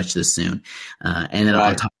 producing so much this soon. And then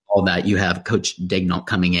on top of all that, you have Coach Daigneault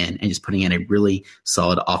coming in and just putting in a really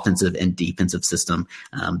solid offensive and defensive system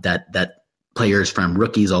that players from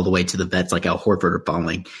rookies all the way to the vets like Al Horford are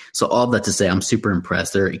following. So all that to say, I'm super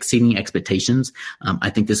impressed. They're exceeding expectations. I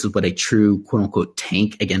think this is what a true quote unquote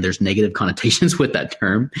tank. Again, there's negative connotations with that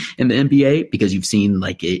term in the NBA because you've seen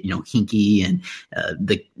like Hinkie and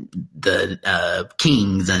the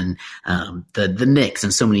Kings and the Knicks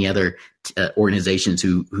and so many other organizations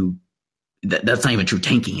who that's not even true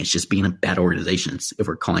tanking. It's just being a bad organizations if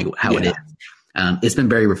we're calling it how it is. It's been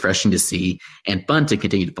very refreshing to see and fun to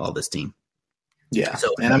continue to follow this team. Yeah.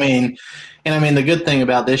 So, and I mean, the good thing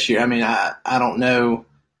about this year, I mean, I don't know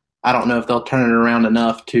if they'll turn it around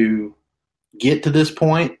enough to get to this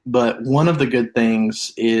point, but one of the good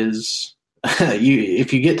things is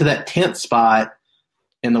if you get to that 10th spot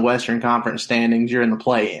in the Western Conference standings, you're in the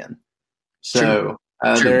play-in. So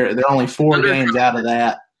they're only 4 games out of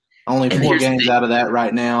that. Only 4 games out of that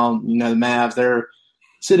right now. The Mavs, they're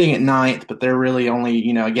sitting at 9th, but they're really only,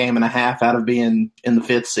 a game and a half out of being in the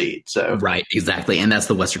 5th seed. So right, exactly. And that's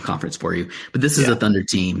the Western Conference for you. But this is a Thunder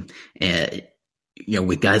team,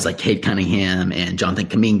 with guys like Cade Cunningham and Jonathan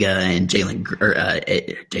Kuminga and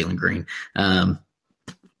Jalen Green.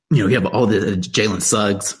 You have all the Jalen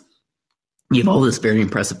Suggs. You have all this very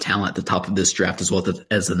impressive talent at the top of this draft as well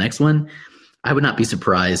as the next one. I would not be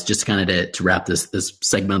surprised, just kind of to wrap this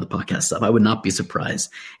segment of the podcast up, I would not be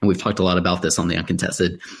surprised, and we've talked a lot about this on the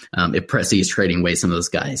Uncontested, if Presti is trading away some of those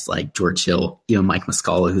guys like George Hill, Mike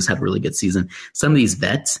Muscala, who's had a really good season, some of these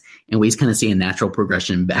vets, and we just kind of see a natural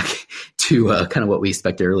progression back to kind of what we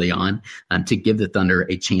expected early on, to give the Thunder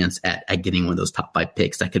a chance at getting one of those top 5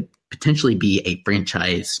 picks that could potentially be a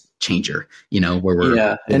franchise changer, where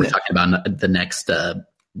we're talking about the next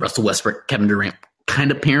Russell Westbrook, Kevin Durant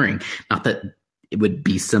kind of pairing. Not that it would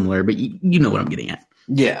be similar, but you know what I'm getting at.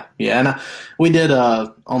 Yeah. And we did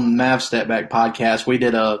on the Mavs Step Back podcast, we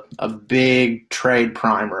did a big trade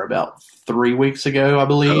primer about 3 weeks ago, I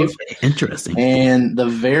believe. Okay. Interesting. And the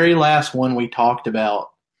very last one we talked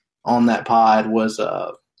about on that pod was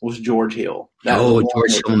George Hill. George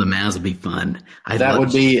Hill and the Mavs would be fun.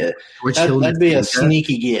 That'd be a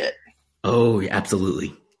sneaky get. Oh,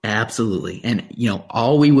 absolutely. Absolutely. And,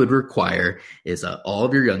 all we would require is all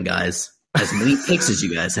of your young guys, as many picks as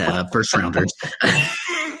you guys have, first rounders.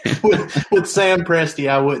 with Sam Presti,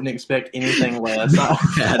 I wouldn't expect anything less.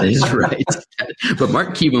 That is right. But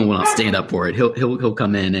Mark Cuban will not stand up for it. He'll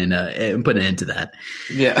come in and put an end to that.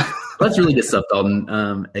 Yeah. That's really good stuff,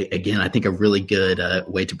 Dalton. Again, I think a really good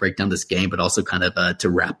way to break down this game, but also kind of to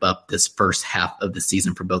wrap up this first half of the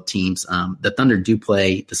season for both teams. The Thunder do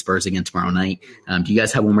play the Spurs again tomorrow night. Do you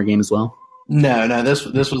guys have one more game as well? No. This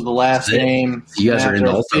was the last game. So you guys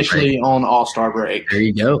are officially on All-Star break. There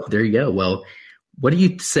you go. Well, what do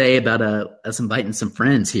you say about us inviting some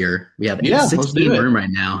friends here? We have a 16 room right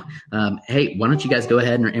now. Hey, why don't you guys go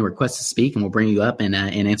ahead and request to speak, and we'll bring you up and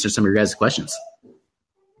answer some of your guys' questions.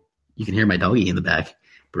 You can hear my doggy in the back,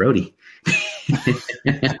 Brody.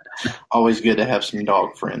 Always good to have some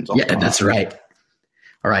dog friends. That's right.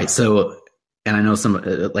 All right. So, and I know some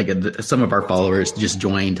of our followers just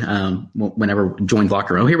joined joined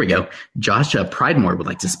locker room. Oh, here we go. Josh Pridemore would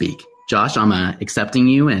like to speak. Josh, I'm accepting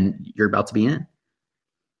you, and you're about to be in.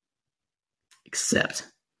 Accept.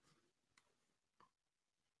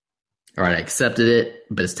 All right, I accepted it,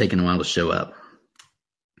 but it's taken a while to show up.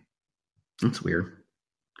 That's weird.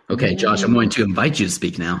 Okay, Josh, I'm going to invite you to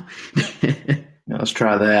speak now. Let's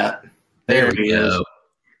try that. There we go.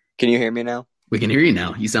 Can you hear me now? We can hear you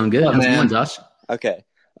now. You sound good. How's it going, Josh? Okay.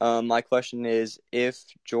 My question is, if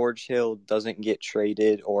George Hill doesn't get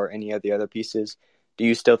traded or any of the other pieces, do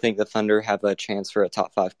you still think the Thunder have a chance for a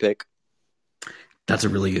top 5 pick? That's a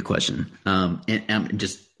really good question. And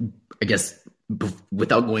just, I guess,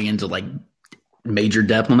 without going into major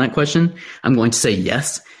depth on that question, I'm going to say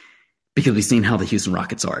yes, because we've seen how the Houston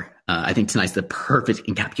Rockets are. I think tonight's the perfect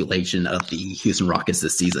encapsulation of the Houston Rockets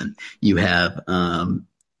this season. You have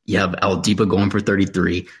Oladipo going for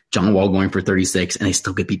 33, John Wall going for 36, and they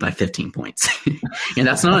still get beat by 15 points. And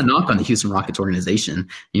that's not a knock on the Houston Rockets organization.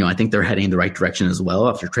 I think they're heading in the right direction as well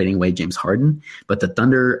after trading away James Harden. But the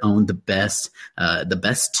Thunder own the best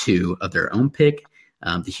 2 of their own pick,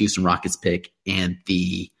 the Houston Rockets pick, and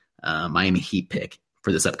the Miami Heat pick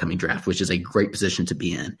for this upcoming draft, which is a great position to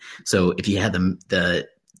be in. So if you had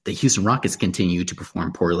the Houston Rockets continue to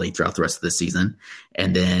perform poorly throughout the rest of the season,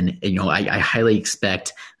 and then I highly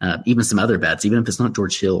expect even some other bets, even if it's not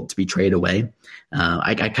George Hill, to be traded away.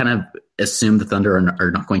 I kind of assume the Thunder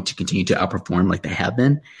are not going to continue to outperform like they have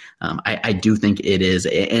been. I do think it is,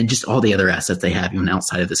 and just all the other assets they have, even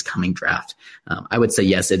outside of this coming draft. I would say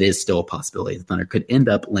yes, it is still a possibility the Thunder could end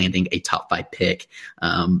up landing a top 5 pick,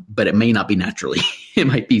 but it may not be naturally. It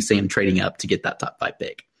might be Sam trading up to get that top 5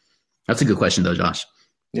 pick. That's a good question, though, Josh.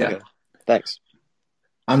 Yeah. Okay. Thanks.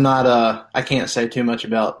 I'm not I can't say too much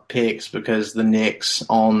about picks because the Knicks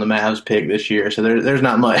own the Mavs pick this year, so there's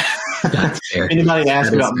not much. That's fair. If anybody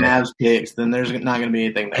asks about Mavs picks, then there's not going to be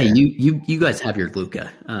anything there. Hey, you guys have your Luka.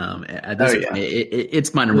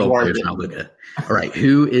 It's minor role players, not Luka. All right,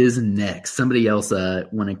 who is next? Somebody else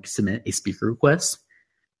want to submit a speaker request?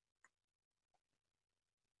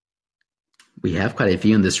 We have quite a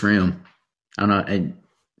few in this room. I don't know.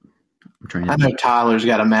 I know Tyler's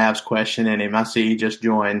got a Mavs question in him. I see he just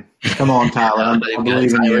joined. Come on, Tyler. I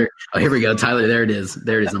believe in you. Oh, here we go. Tyler, there it is.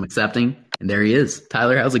 I'm accepting. And there he is.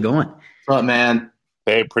 Tyler, how's it going? What's up, man?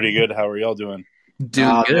 Hey, pretty good. How are y'all doing?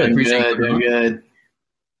 Doing good. Doing good.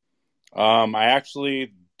 I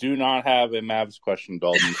actually do not have a Mavs question,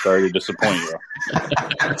 Dalton. Sorry to disappoint you.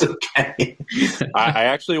 That's okay. I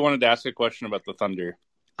actually wanted to ask a question about the Thunder.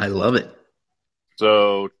 I love it.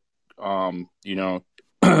 So,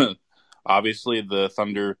 obviously the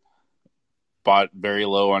Thunder bought very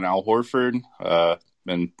low on Al Horford.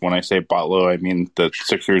 And when I say bought low, I mean the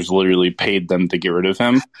Sixers literally paid them to get rid of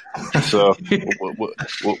him. So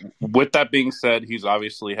with that being said, he's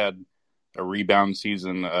obviously had a rebound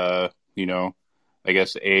season. I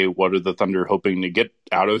guess A, what are the Thunder hoping to get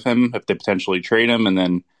out of him if they potentially trade him? And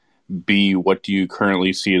then B, what do you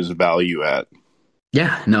currently see his value at?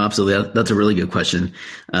 Yeah, no, absolutely. That's a really good question.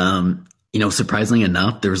 Surprisingly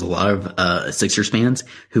enough, there was a lot of Sixers fans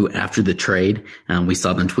who, after the trade, we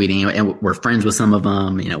saw them tweeting, and we're friends with some of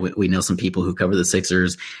them. We know some people who cover the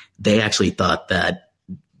Sixers. They actually thought that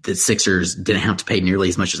the Sixers didn't have to pay nearly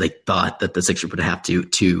as much as they thought that the Sixers would have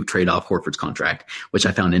to trade off Horford's contract, which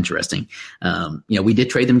I found interesting. We did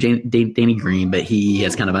trade them Danny Green, but he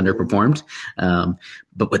has kind of underperformed.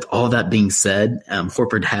 But with all that being said,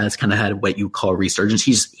 Horford has kind of had what you call a resurgence.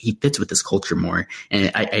 He fits with this culture more.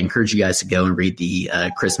 And I encourage you guys to go and read the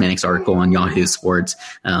Chris Mannix article on Yahoo Sports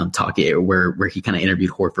where he kind of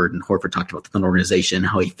interviewed Horford, and Horford talked about the Thunder organization,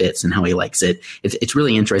 how he fits and how he likes it. It's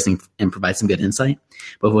really interesting and provides some good insight.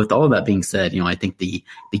 But with all of that being said, I think the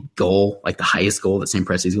goal, like the highest goal that Sam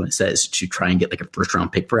Presti's going to set, is to try and get like a first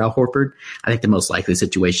round pick for Al Horford. I think the most likely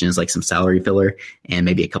situation is like some salary filler and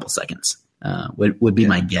maybe a couple seconds. Would be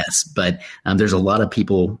my guess. But there's a lot of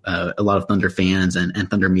people, a lot of Thunder fans and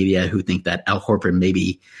Thunder media who think that Al Horford may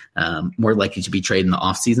be more likely to be traded in the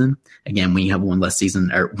offseason. Again, when you have one less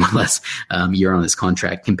year on his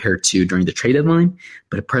contract compared to during the trade deadline.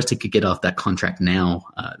 But if Presti could get off that contract now,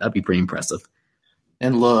 that'd be pretty impressive.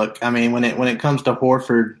 And look, I mean, when it comes to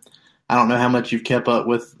Horford, I don't know how much you've kept up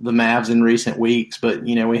with the Mavs in recent weeks, but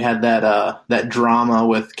we had that drama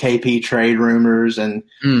with KP trade rumors, and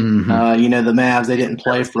the Mavs, they didn't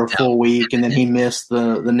play for a full week, and then he missed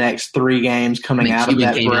the next 3 games coming out of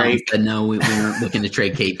that break. Said, no, we weren't looking to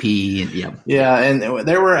trade KP, and and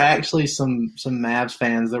there were actually some Mavs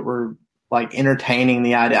fans that were like entertaining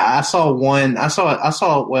the idea. I saw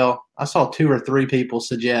 2 or 3 people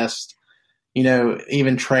suggest,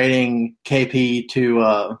 even trading KP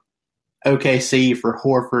to OKC for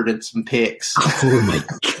Horford and some picks. Oh my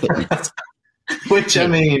goodness! Which I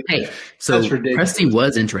mean, so that's ridiculous. Presti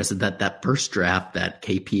was interested that first draft that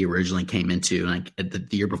KP originally came into, like the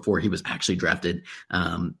year before he was actually drafted.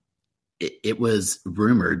 It was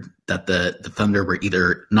rumored that the Thunder were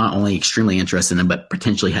either not only extremely interested in him, but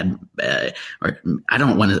potentially had, I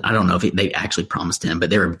don't know if they actually promised him,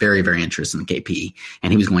 but they were very, very interested in KP,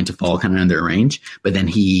 and he was going to fall kind of in their range. But then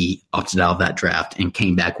he opted out of that draft and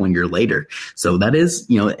came back 1 year later. So that is,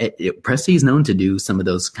 Presti is known to do some of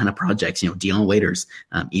those kind of projects. Dion Waiters,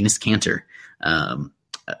 Enes Kanter.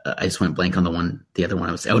 I just went blank on the other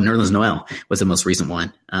one. Nerlens Noel was the most recent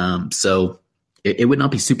one. So it would not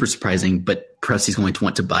be super surprising, but Presti's going to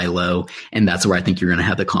want to buy low, and that's where I think you're going to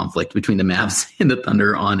have the conflict between the Mavs and the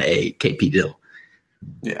Thunder on a KP deal.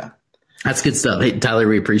 Yeah. That's good stuff. Hey, Tyler,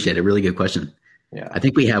 we appreciate it. Really good question. Yeah. I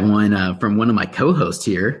think we have one from one of my co-hosts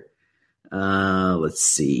here. Let's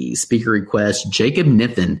see. Speaker request, Jacob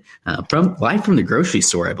Niffen, live from the grocery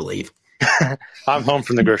store, I believe. I'm home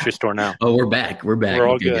from the grocery store now. Oh, we're back. We're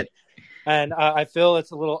all good. And I feel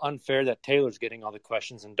it's a little unfair that Taylor's getting all the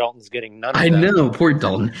questions and Dalton's getting none of them. I know, poor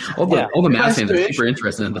Dalton. All the Mavs fans are super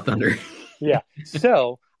interested in the Thunder. Yeah.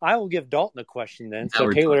 So I will give Dalton a question then,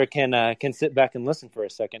 so Taylor can sit back and listen for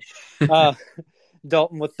a second.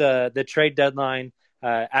 Dalton, with the trade deadline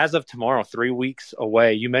as of tomorrow, 3 weeks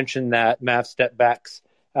away, you mentioned that Mavs step backs.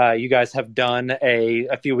 You guys have done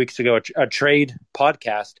a few weeks ago a trade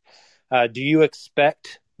podcast. Do you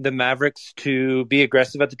expect the Mavericks to be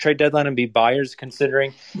aggressive at the trade deadline and be buyers,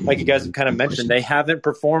 considering, like you guys have kind of mentioned, they haven't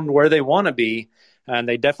performed where they want to be, and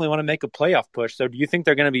they definitely want to make a playoff push? So do you think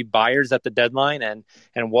they're going to be buyers at the deadline, and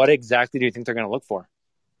what exactly do you think they're going to look for?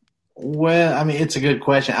 Well, I mean, it's a good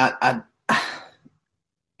question.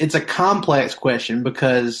 It's a complex question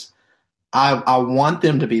because I want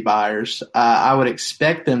them to be buyers. I would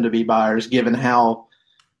expect them to be buyers given how,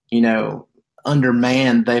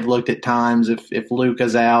 undermanned they've looked at times if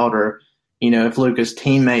Luka's out, or if Luka's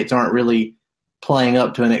teammates aren't really playing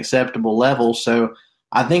up to an acceptable level. So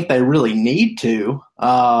I think they really need to.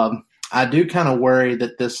 I do kind of worry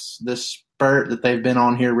that this spurt that they've been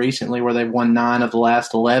on here recently, where they've won 9 of the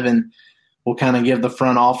last 11, will kind of give the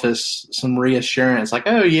front office some reassurance, like,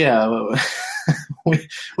 oh yeah,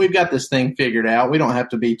 we've got this thing figured out. We don't have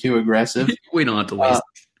to be too aggressive. We don't have to waste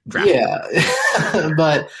draft. Yeah,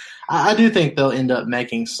 but I do think they'll end up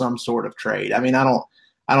making some sort of trade. I mean, I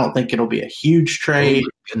don't think it'll be a huge trade. Oh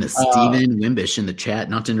my goodness, Steven Wimbish in the chat,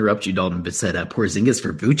 not to interrupt you, Dalton, but said Porzingis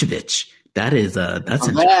for Vucevic. That is that's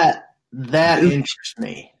that interests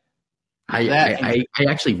me. I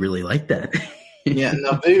actually really like that. Yeah,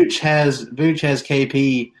 no, Vooch has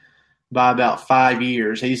KP by about 5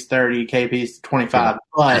 years. He's 30, KP's 25.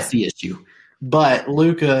 That's the issue. But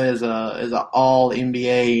Luka is a all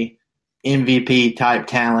NBA MVP type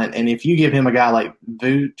talent, and if you give him a guy like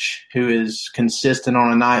Vooch who is consistent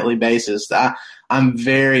on a nightly basis, I'm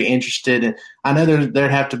very interested in. I know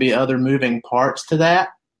there'd have to be other moving parts to that,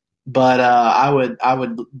 but I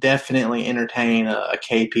would definitely entertain a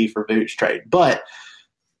KP for Vooch trade. But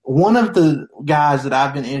one of the guys that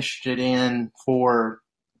I've been interested in for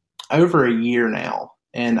over a year now,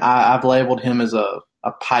 and I've labeled him as a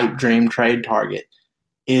pipe dream trade target,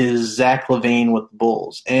 is Zach LaVine with the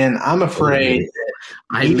Bulls. And I'm afraid that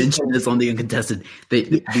I mentioned this on the Uncontested.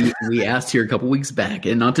 We asked here a couple weeks back,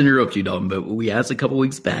 and not to interrupt you, Dalton, but we asked a couple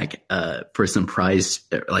weeks back for some prize,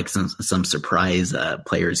 like some surprise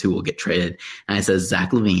players who will get traded. And I said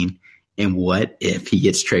Zach LaVine, and what if he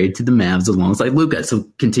gets traded to the Mavs alongside Luka? So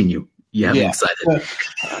continue. You have me excited.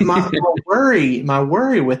 my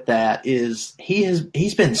worry with that is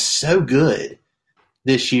he's been so good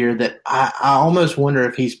this year that I almost wonder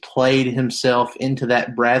if he's played himself into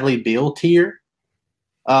that Bradley Beal tier,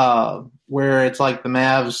 where it's like the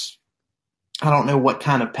Mavs, I don't know what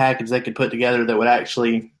kind of package they could put together that would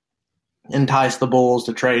actually entice the Bulls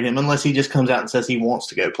to trade him, unless he just comes out and says he wants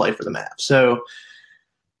to go play for the Mavs. So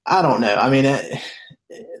I don't know. I mean,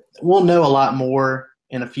 we'll know a lot more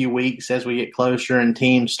in a few weeks as we get closer and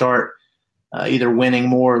teams start either winning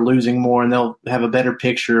more or losing more, and they'll have a better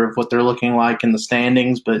picture of what they're looking like in the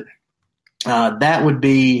standings. But that would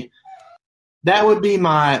be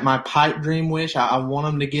my pipe dream wish. I want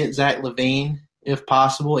them to get Zach LaVine if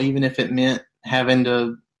possible, even if it meant having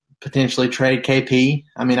to potentially trade KP.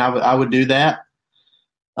 I mean, I would do that.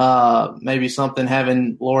 Maybe something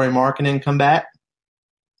having Lauri Markkanen come back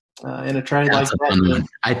in a trade like that.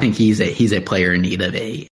 I think he's a player in need of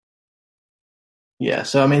a. Yeah,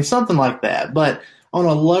 so I mean something like that. But on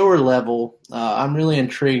a lower level, I'm really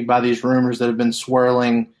intrigued by these rumors that have been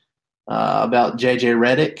swirling about JJ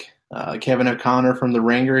Redick. Kevin O'Connor from The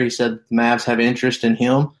Ringer, he said the Mavs have interest in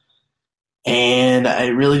him. And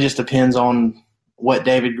it really just depends on what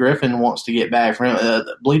David Griffin wants to get back from him.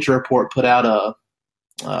 The Bleacher Report put out a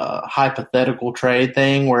hypothetical trade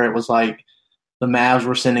thing where it was like the Mavs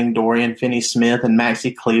were sending Dorian Finney-Smith and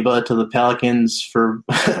Maxi Kleba to the Pelicans for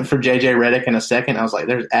JJ Redick in a second. I was like,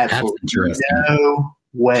 there's absolutely no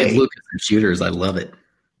way. Give Lucas some shooters. I love it.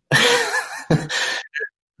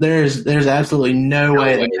 There's absolutely no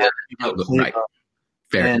way that Kleba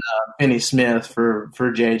and Finney-Smith for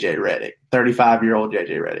JJ Redick, 35-year-old JJ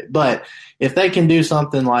Redick. But if they can do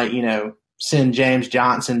something like, send James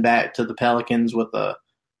Johnson back to the Pelicans with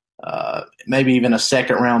maybe even a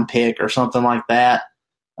second-round pick or something like that,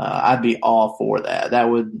 I'd be all for that. That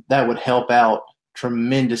would help out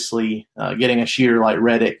tremendously, getting a shooter like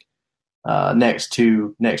Redick next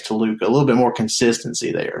to Luka. A little bit more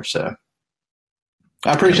consistency there. So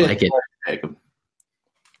I appreciate it, Jacob.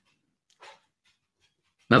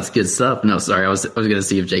 That's good stuff. No, sorry, I was going to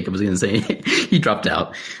see if Jacob was going to say he dropped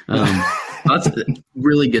out. That's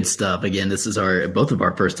really good stuff. Again, this is both of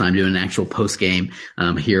our first time doing an actual post game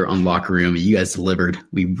here on Locker Room. You guys delivered.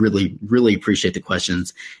 We really, really appreciate the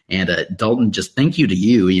questions. And Dalton, just thank you to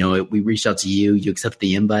you. We reached out to you. You accepted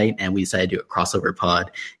the invite, and we decided to do a crossover pod.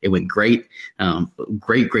 It went great.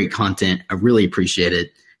 Great content. I really appreciate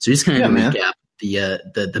it. So just kind of recap.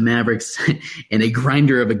 The Mavericks in a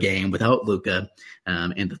grinder of a game without Luka,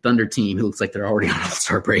 and the Thunder team, who looks like they're already on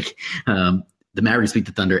All-Star break. The Mavericks beat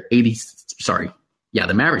the Thunder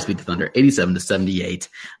the Mavericks beat the Thunder 87-78.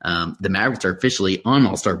 The Mavericks are officially on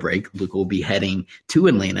All-Star break. Luka will be heading to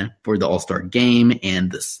Atlanta for the All-Star game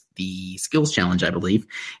and the skills challenge, I believe.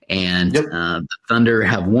 And the Thunder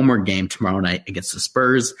have one more game tomorrow night against the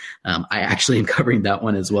Spurs. I actually am covering that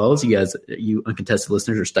one as well. So you uncontested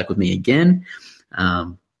listeners are stuck with me again.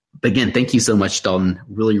 But again, thank you so much, Dalton.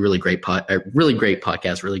 Really, really great really great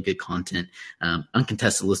podcast, really good content.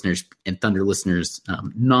 Uncontested listeners and Thunder listeners,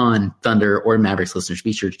 non-Thunder or Mavericks listeners,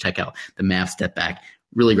 be sure to check out the Mavs Step Back.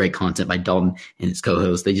 Really great content by Dalton and his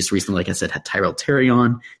co-host. They just recently, like I said, had Tyrell Terry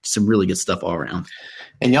on. Just some really good stuff all around.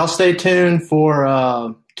 And y'all stay tuned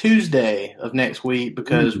for Tuesday of next week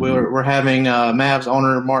because we're having Mavs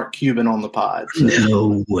owner Mark Cuban on the pod. So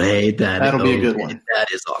no way. That'll be a good one.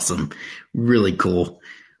 That is awesome. Really cool.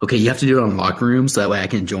 Okay, you have to do it on Locker Room so that way I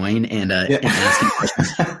can join and ask you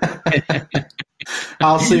questions.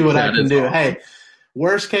 I'll see what I can do. Awesome. Hey,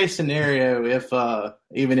 worst case scenario, if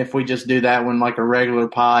even if we just do that one like a regular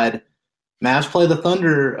pod, Mavs play the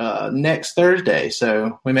Thunder next Thursday,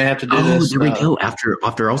 so we may have to do this. There we go.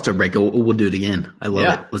 After All-Star break, we'll do it again. I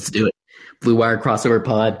love it. Let's do it. Blue Wire crossover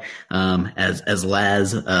pod, as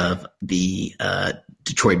Laz of the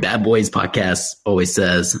Detroit Bad Boys podcast always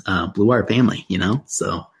says, Blue Wire family,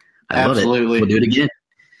 So I love it. We'll do it again.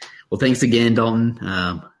 Well, thanks again, Dalton.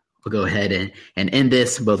 We'll go ahead and end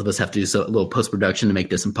this. Both of us have to do a little post-production to make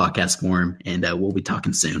this in podcast form, and we'll be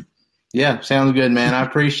talking soon. Yeah, sounds good, man. I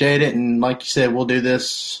appreciate it. And like you said, we'll do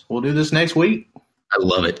this next week. I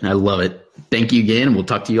love it. Thank you again, and we'll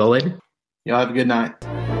talk to you all later. Y'all have a good night.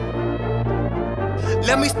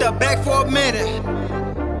 Let me step back for a minute.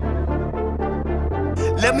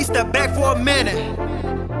 Let me step back for a minute.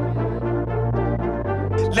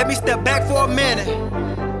 Let me step back for a minute.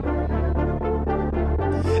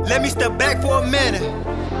 Let me step back for a minute.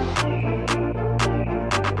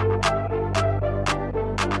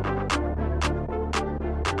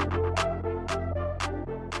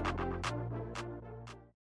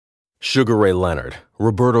 Sugar Ray Leonard,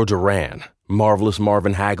 Roberto Duran, Marvelous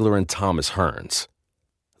Marvin Hagler, and Thomas Hearns.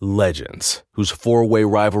 Legends, whose four-way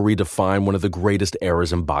rivalry defined one of the greatest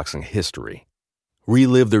eras in boxing history.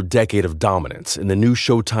 Relive their decade of dominance in the new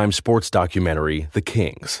Showtime sports documentary, The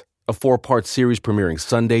Kings, a 4-part series premiering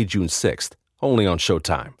Sunday, June 6th, only on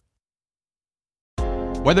Showtime.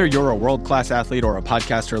 Whether you're a world-class athlete or a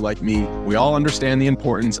podcaster like me, we all understand the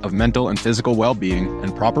importance of mental and physical well-being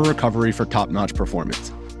and proper recovery for top-notch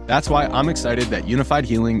performance. That's why I'm excited that Unified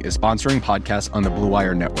Healing is sponsoring podcasts on the Blue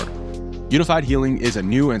Wire Network. Unified Healing is a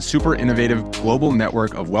new and super innovative global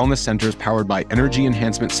network of wellness centers powered by Energy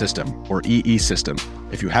Enhancement System, or EE System.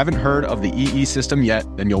 If you haven't heard of the EE System yet,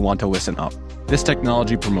 then you'll want to listen up. This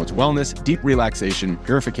technology promotes wellness, deep relaxation,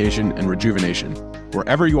 purification, and rejuvenation.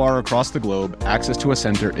 Wherever you are across the globe, access to a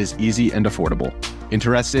center is easy and affordable.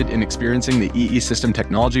 Interested in experiencing the EE System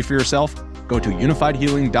technology for yourself? Go to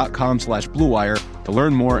unifiedhealing.com/bluewire to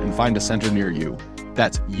learn more and find a center near you.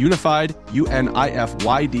 That's unified,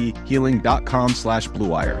 UNIFYD,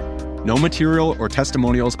 healing.com/bluewire. No material or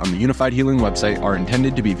testimonials on the Unified Healing website are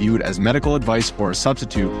intended to be viewed as medical advice or a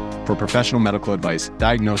substitute for professional medical advice,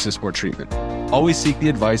 diagnosis, or treatment. Always seek the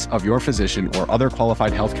advice of your physician or other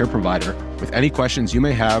qualified healthcare provider with any questions you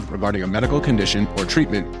may have regarding a medical condition or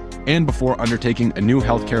treatment and before undertaking a new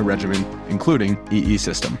healthcare regimen, including EE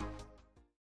System.